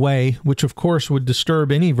normal way, which of course would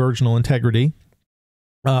disturb any virginal integrity,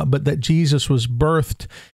 but that Jesus was birthed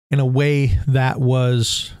in a way that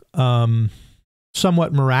was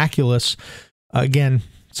somewhat miraculous. Again,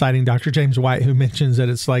 citing Dr. James White, who mentions that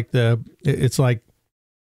it's like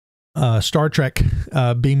Star Trek,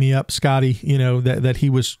 beam me up, Scotty. You know, that he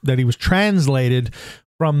was translated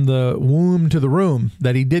from the womb to the room,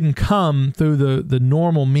 that he didn't come through the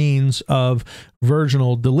normal means of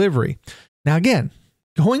virginal delivery. Now, again,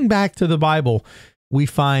 going back to the Bible, we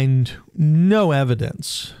find no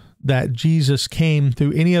evidence that Jesus came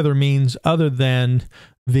through any other means other than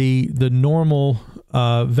the normal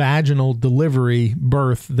vaginal delivery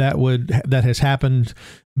birth that has happened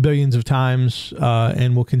billions of times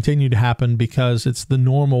and will continue to happen, because it's the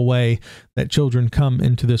normal way that children come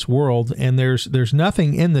into this world. And there's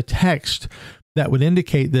nothing in the text that would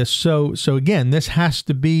indicate this. So again, this has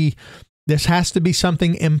to be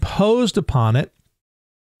something imposed upon it.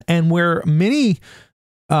 And where many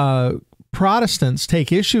Protestants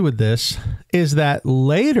take issue with this is that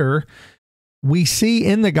later we see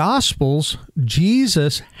in the Gospels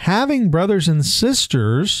Jesus having brothers and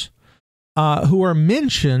sisters who are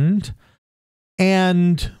mentioned,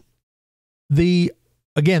 and the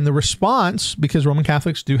response, because Roman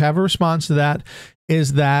Catholics do have a response to that,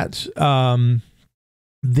 is that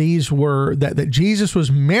that Jesus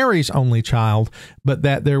was Mary's only child, but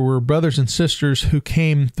that there were brothers and sisters who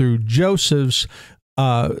came through Joseph's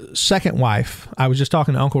second wife. I was just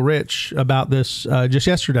talking to Uncle Rich about this just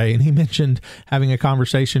yesterday, and he mentioned having a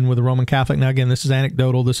conversation with a Roman Catholic. Now, again, this is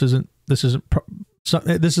anecdotal. This isn't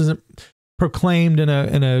proclaimed in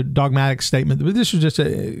a dogmatic statement. But this was just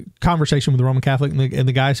a conversation with a Roman Catholic, and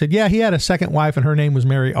the guy said, "Yeah, he had a second wife, and her name was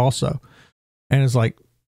Mary also." And it's like,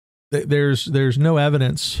 there's no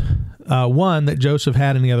evidence, one, that Joseph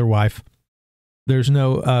had any other wife. There's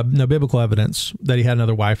no biblical evidence that he had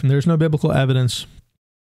another wife, and there's no biblical evidence,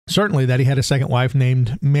 certainly, that he had a second wife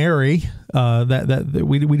named Mary. That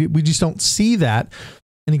we just don't see that.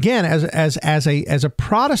 And again, as a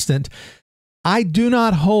Protestant, I do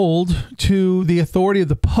not hold to the authority of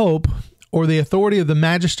the Pope or the authority of the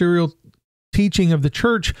magisterial teaching of the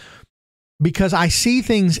Church, because I see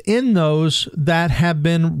things in those that have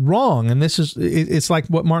been wrong. And it's like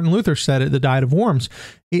what Martin Luther said at the Diet of Worms.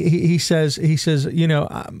 He says, you know,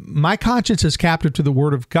 my conscience is captive to the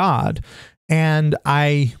Word of God, and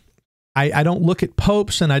I don't look at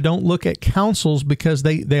popes and I don't look at councils, because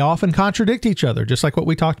they often contradict each other. Just like what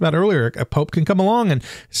we talked about earlier, a pope can come along and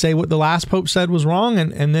say what the last pope said was wrong,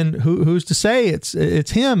 and then who's to say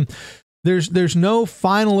it's him? There's no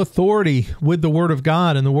final authority with the Word of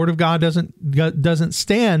God, and the Word of God doesn't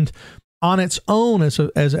stand on its own as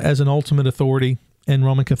an ultimate authority in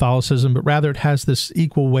Roman Catholicism, but rather it has this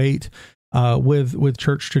equal weight with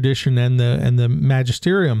church tradition and the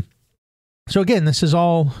magisterium. So again, this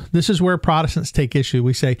is where Protestants take issue.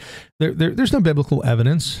 We say there's no biblical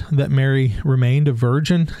evidence that Mary remained a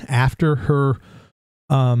virgin after her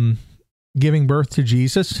giving birth to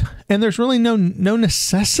Jesus, and there's really no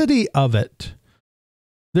necessity of it.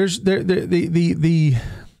 There's the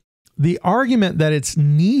argument that it's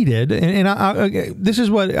needed, and this is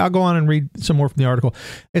what I'll go on and read some more from the article.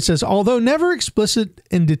 It says, although never explicit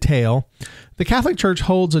in detail, the Catholic Church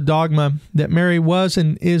holds a dogma that Mary was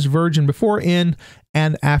and is virgin before, in,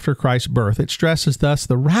 and after Christ's birth. It stresses thus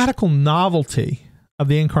the radical novelty of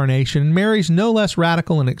the Incarnation, and Mary's no less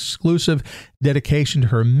radical and exclusive dedication to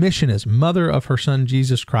her mission as mother of her Son,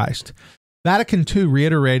 Jesus Christ. Vatican II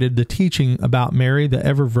reiterated the teaching about Mary, the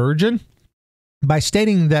ever virgin, by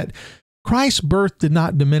stating that Christ's birth did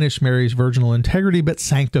not diminish Mary's virginal integrity, but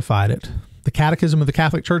sanctified it. The Catechism of the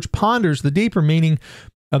Catholic Church ponders the deeper meaning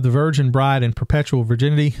of the virgin bride and perpetual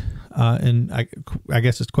virginity. And I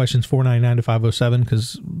guess it's questions 499 to 507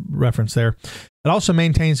 because reference there. It also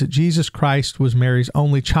maintains that Jesus Christ was Mary's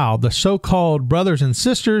only child. The so-called brothers and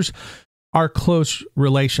sisters are close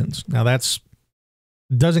relations. Now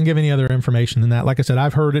doesn't give any other information than that. Like I said,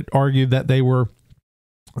 I've heard it argued that they were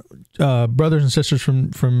brothers and sisters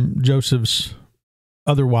from Joseph's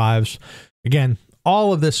other wives. Again,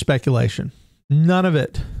 all of this speculation. None of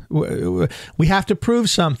it. We have to prove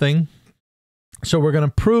something, so we're going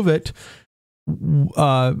to prove it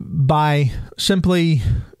by simply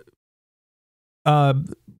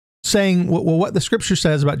saying what the Scripture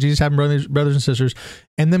says about Jesus having brothers and sisters,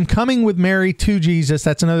 and them coming with Mary to Jesus.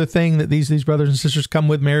 That's another thing, that these brothers and sisters come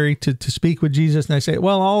with Mary to speak with Jesus, and they say,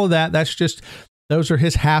 well, all of that's just, those are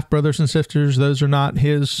his half brothers and sisters. Those are not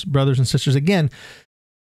his brothers and sisters. Again,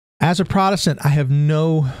 as a Protestant, I have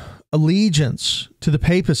no allegiance to the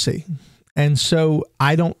papacy. And so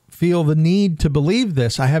I don't feel the need to believe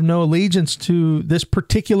this. I have no allegiance to this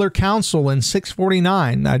particular council in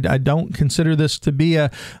 649. I don't consider this to be an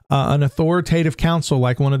authoritative council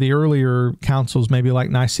like one of the earlier councils, maybe like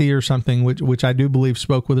Nicaea or something, which I do believe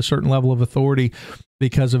spoke with a certain level of authority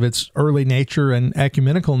because of its early nature and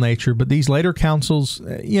ecumenical nature. But these later councils,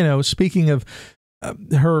 speaking of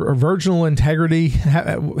her virginal integrity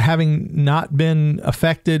having not been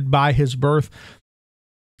affected by his birth,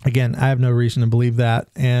 again, I have no reason to believe that.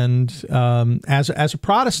 And as a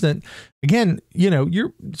Protestant, again,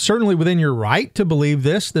 you're certainly within your right to believe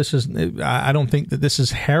this. I don't think that this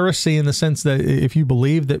is heresy in the sense that if you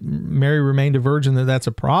believe that Mary remained a virgin, that's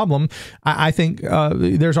a problem. I think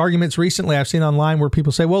there's arguments recently I've seen online where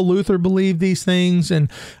people say, well, Luther believed these things.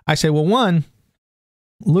 And I say, well, one,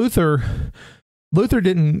 Luther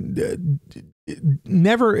didn't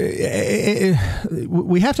never.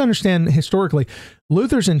 We have to understand historically,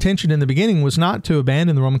 Luther's intention in the beginning was not to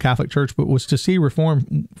abandon the Roman Catholic Church, but was to see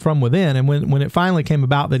reform from within. And when it finally came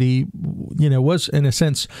about that he, was in a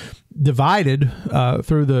sense divided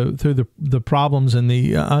through the problems and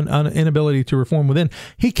the inability to reform within,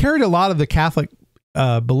 he carried a lot of the Catholic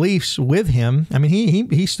beliefs with him. I mean,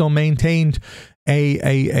 he still maintained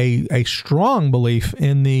a strong belief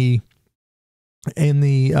in the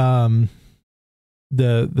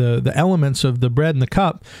elements of the bread and the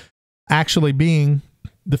cup actually being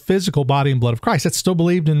the physical body and blood of Christ. That's still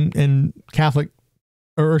believed in Catholic,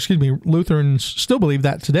 or excuse me, Lutherans still believe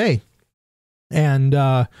that today. And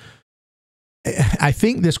I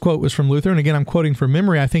think this quote was from Luther, and again, I'm quoting from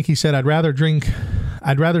memory. I think he said, I'd rather drink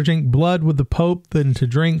blood with the Pope than to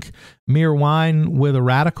drink mere wine with a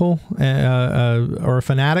radical or a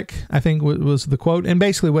fanatic, I think was the quote. And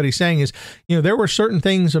basically what he's saying is, there were certain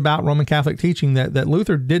things about Roman Catholic teaching that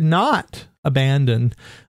Luther did not abandon.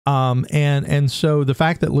 And so the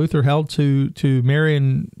fact that Luther held to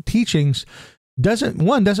Marian teachings doesn't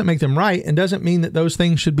make them right, and doesn't mean that those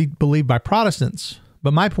things should be believed by Protestants.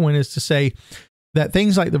 But my point is to say that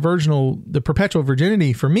things like the perpetual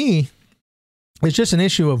virginity, for me, it's just an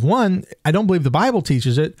issue of, one, I don't believe the Bible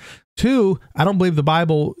teaches it. Two, I don't believe the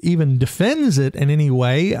Bible even defends it in any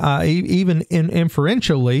way, even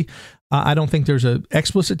inferentially. I don't think there's an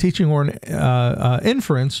explicit teaching or an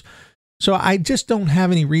inference. So I just don't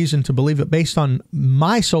have any reason to believe it based on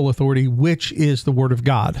my sole authority, which is the Word of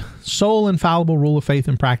God. Sole infallible rule of faith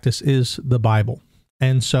and practice is the Bible.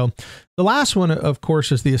 And so the last one, of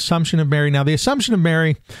course, is the Assumption of Mary. Now, the Assumption of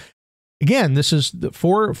Mary, again, this is the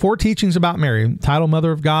four teachings about Mary: title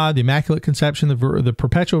Mother of God, the Immaculate Conception, the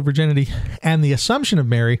perpetual virginity, and the Assumption of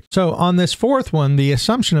Mary. So on this fourth one, the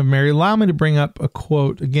Assumption of Mary, allow me to bring up a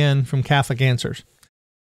quote again from Catholic Answers.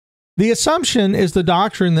 The Assumption is the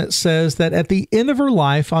doctrine that says that at the end of her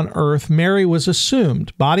life on earth, Mary was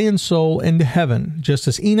assumed, body and soul, into heaven, just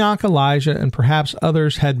as Enoch, Elijah, and perhaps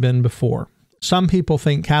others had been before. Some people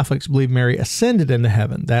think Catholics believe Mary ascended into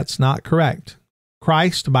heaven. That's not correct.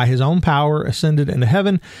 Christ, by his own power, ascended into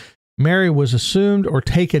heaven. Mary was assumed or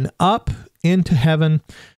taken up into heaven.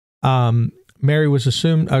 Mary was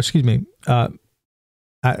assumed or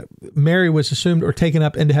taken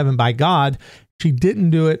up into heaven by God. She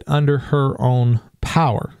didn't do it under her own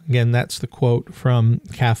power. Again, that's the quote from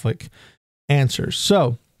Catholic Answers.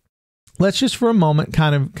 So let's just for a moment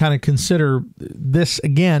kind of consider this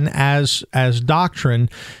again as doctrine.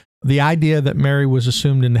 The idea that Mary was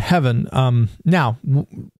assumed into heaven. Now,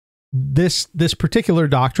 this particular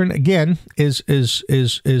doctrine again has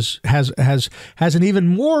an even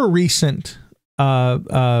more recent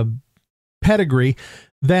pedigree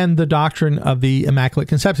than the doctrine of the Immaculate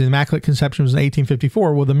Conception. The Immaculate Conception was in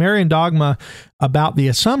 1854. Well, the Marian Dogma about the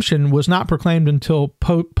Assumption was not proclaimed until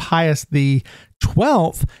Pope Pius XII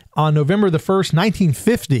on November the 1st,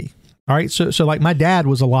 1950. All right, so like my dad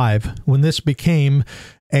was alive when this became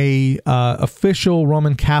a official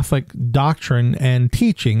Roman Catholic doctrine and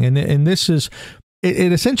teaching, and this is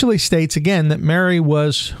it essentially states again that Mary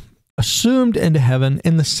was assumed into heaven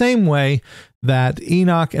in the same way that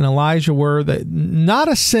Enoch and Elijah were, that not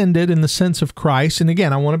ascended in the sense of Christ. And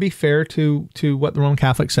again, I want to be fair to what the Roman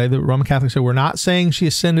Catholics say. The Roman Catholics say we're not saying she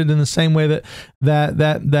ascended in the same way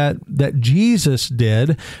that Jesus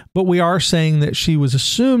did, but we are saying that she was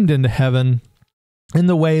assumed into heaven in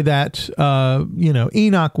the way that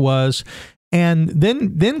Enoch was. And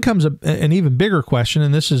then comes an even bigger question,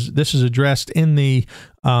 and this is addressed in the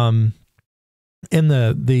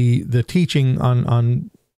teaching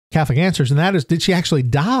on Catholic Answers, and that is, did she actually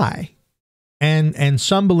die? And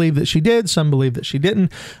some believe that she did, some believe that she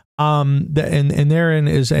didn't. And therein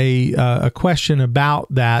is a question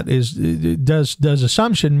about that: is does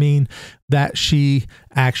assumption mean that she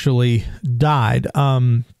actually died?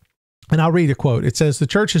 And I'll read a quote. It says, "The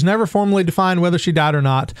Church has never formally defined whether she died or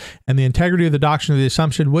not, and the integrity of the doctrine of the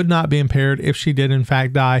Assumption would not be impaired if she did in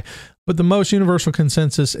fact die. But the most universal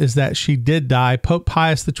consensus is that she did die." Pope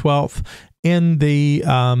Pius XII, in the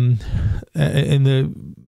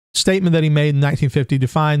statement that he made in 1950,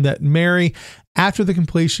 defined that Mary, after the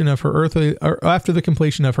completion of her earthly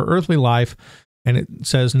life, and it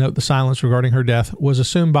says, note the silence regarding her death, was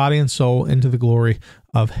assumed body and soul into the glory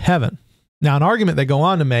of heaven. Now, an argument they go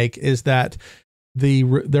on to make is that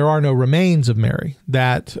there are no remains of Mary,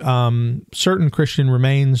 that certain Christian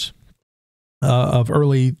remains of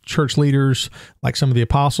early church leaders, like some of the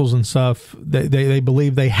apostles and stuff, they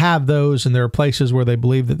believe they have those, and there are places where they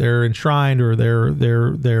believe that they're enshrined or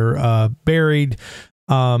they're buried,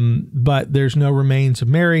 but there's no remains of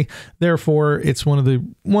Mary. Therefore, it's one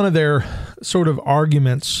of their sort of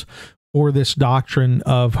arguments for this doctrine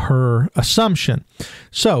of her assumption.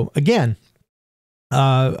 So again,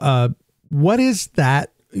 what is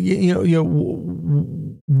that?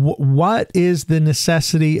 What is the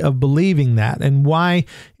necessity of believing that, and why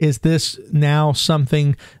is this now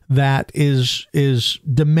something that is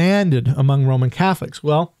demanded among Roman Catholics?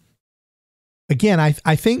 Well, again,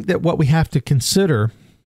 I think that what we have to consider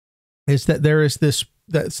is that there's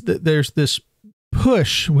this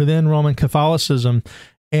push within Roman Catholicism,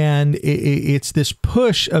 and it's this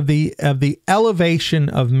push of the elevation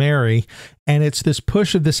of Mary, and it's this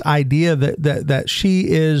push of this idea that she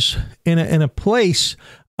is in a place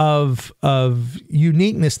of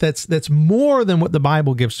uniqueness that's more than what the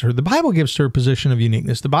Bible gives to her. The Bible gives her a position of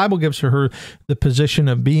uniqueness. The Bible gives her the position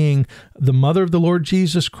of being the mother of the Lord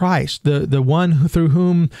Jesus Christ, the one through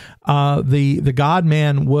whom the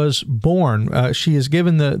God-man was born. She is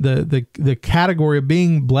given the category of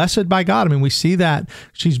being blessed by God. I mean, we see that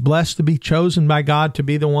she's blessed to be chosen by God to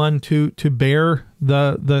be the one to bear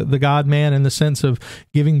the God-man in the sense of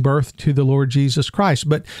giving birth to the Lord Jesus Christ.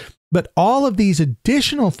 But all of these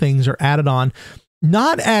additional things are added on,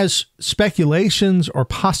 not as speculations or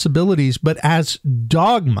possibilities, but as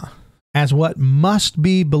dogma, as what must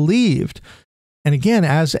be believed. And again,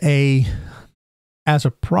 as a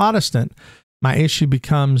Protestant, my issue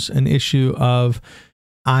becomes an issue of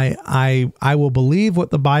I will believe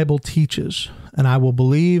what the Bible teaches, and I will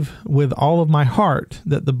believe with all of my heart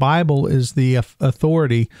that the Bible is the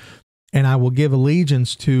authority, and I will give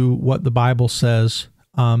allegiance to what the Bible says.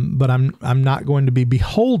 But I'm not going to be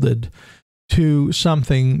beholden to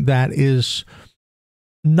something that is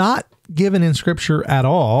not given in Scripture at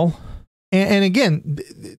all. And again,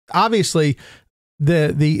 obviously,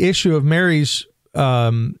 the issue of Mary's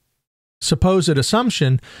supposed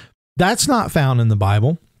assumption, that's not found in the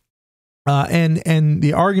Bible. And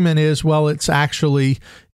the argument is, well, it's actually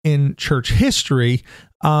in church history.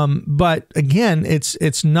 But again,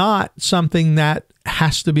 it's not something that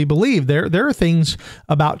has to be believed. There are things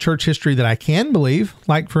about church history that I can believe.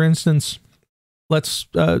 Like, for instance, let's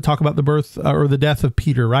talk about the birth or the death of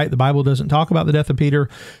Peter, right? The Bible doesn't talk about the death of Peter.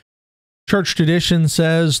 Church tradition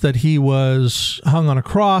says that he was hung on a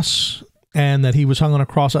cross, and that he was hung on a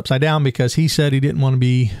cross upside down because he said he didn't want to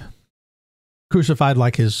be crucified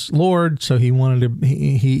like his Lord, so he wound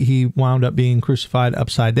up being crucified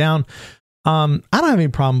upside down. I don't have any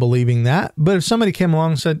problem believing that, but if somebody came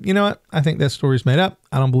along and said, you know what, I think that story's made up,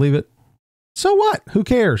 I don't believe it, so what? Who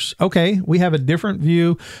cares? Okay, we have a different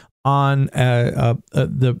view on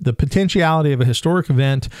the potentiality of a historic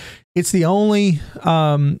event. It's the only,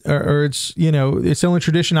 it's the only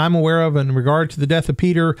tradition I'm aware of in regard to the death of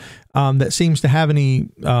Peter that seems to have any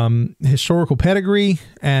historical pedigree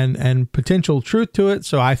and potential truth to it.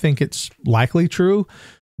 So I think it's likely true.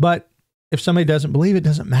 But if somebody doesn't believe it,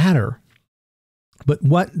 doesn't matter. But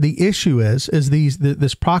what the issue is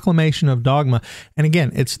this proclamation of dogma, and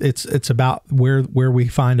again, it's about where we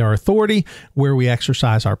find our authority, where we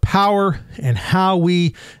exercise our power, and how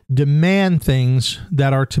we demand things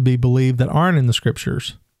that are to be believed that aren't in the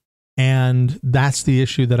Scriptures. And that's the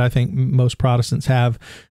issue that I think most Protestants have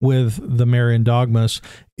with the Marian Dogmas,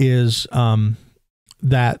 is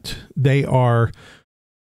that they are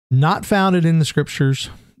not founded in the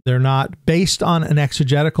Scriptures. They're not based on an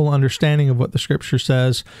exegetical understanding of what the Scripture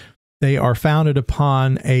says. They are founded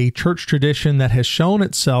upon a church tradition that has shown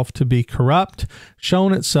itself to be corrupt,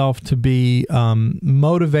 shown itself to be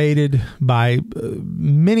motivated by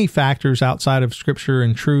many factors outside of Scripture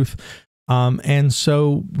and truth. And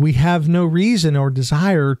so we have no reason or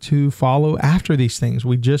desire to follow after these things.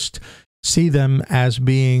 We just see them as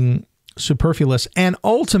being superfluous and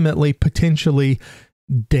ultimately potentially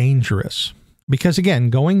dangerous. Because again,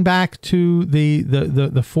 going back to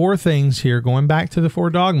the four things here, going back to the four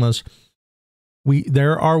dogmas,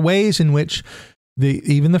 there are ways in which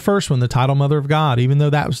even the first one, the title Mother of God, even though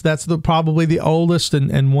that's probably the oldest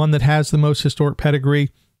and one that has the most historic pedigree,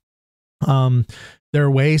 there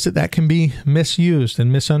are ways that can be misused and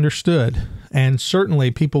misunderstood. And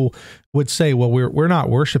certainly people would say, well, we're not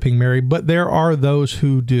worshiping Mary, but there are those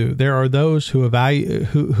who do. There are those who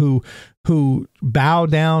who bow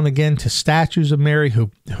down again to statues of Mary,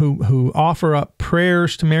 who offer up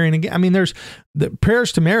prayers to Mary. And again, I mean, there's the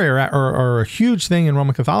prayers to Mary are a huge thing in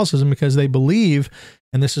Roman Catholicism, because they believe,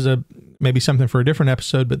 and this is maybe something for a different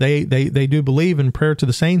episode, but they do believe in prayer to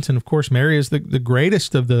the saints. And of course, Mary is the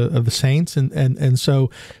greatest of the saints. And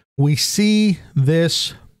so we see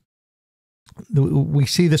this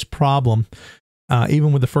problem.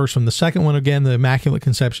 Even with the first one. The second one, again, the Immaculate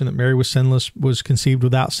Conception, that Mary was sinless, was conceived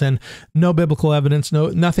without sin. No biblical evidence,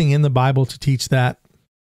 nothing in the Bible to teach that,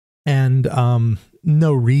 and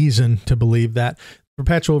no reason to believe that.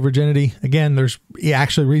 Perpetual virginity, again, there's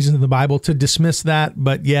actually reason in the Bible to dismiss that,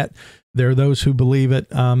 but yet there are those who believe it.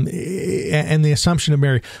 And the Assumption of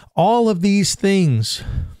Mary. All of these things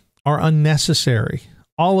are unnecessary.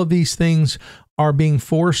 All of these things are being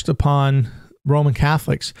forced upon Roman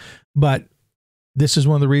Catholics, but this is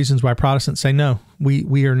one of the reasons why Protestants say, no,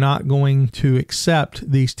 we are not going to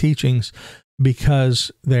accept these teachings,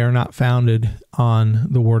 because they are not founded on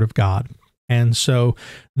the Word of God. And so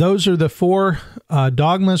those are the four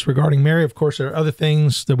dogmas regarding Mary. Of course, there are other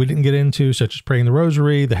things that we didn't get into, such as praying the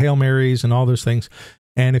Rosary, the Hail Marys, and all those things.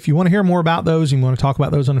 And if you want to hear more about those, and you want to talk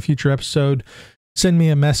about those on a future episode, send me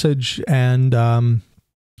a message, and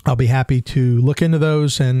I'll be happy to look into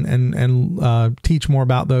those and teach more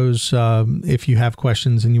about those if you have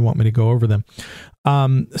questions and you want me to go over them.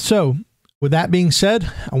 So with that being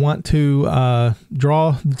said, I want to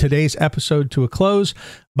draw today's episode to a close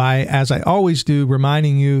by, as I always do,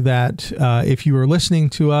 reminding you that if you are listening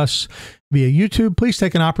to us via YouTube, please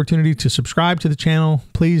take an opportunity to subscribe to the channel.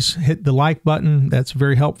 Please hit the like button. That's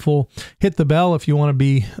very helpful. Hit the bell if you want to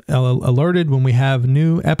be alerted when we have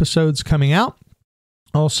new episodes coming out.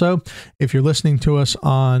 Also, if you're listening to us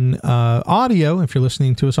on audio, if you're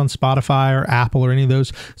listening to us on Spotify or Apple or any of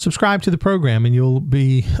those, subscribe to the program and you'll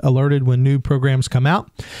be alerted when new programs come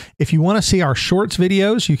out. If you want to see our shorts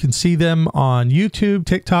videos, you can see them on YouTube,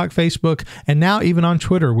 TikTok, Facebook, and now even on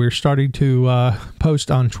Twitter. We're starting to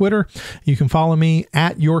post on Twitter. You can follow me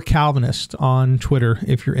at Your Calvinist on Twitter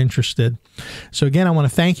if you're interested. So again, I want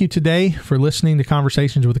to thank you today for listening to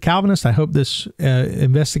Conversations with a Calvinist. I hope this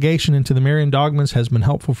investigation into the Marian Dogmas has been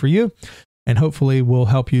helpful for you, and hopefully will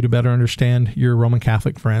help you to better understand your Roman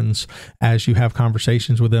Catholic friends as you have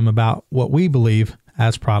conversations with them about what we believe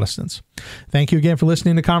as Protestants. Thank you again for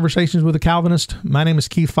listening to Conversations with a Calvinist. My name is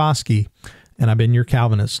Keith Foskey, and I've been your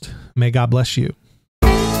Calvinist. May God bless you.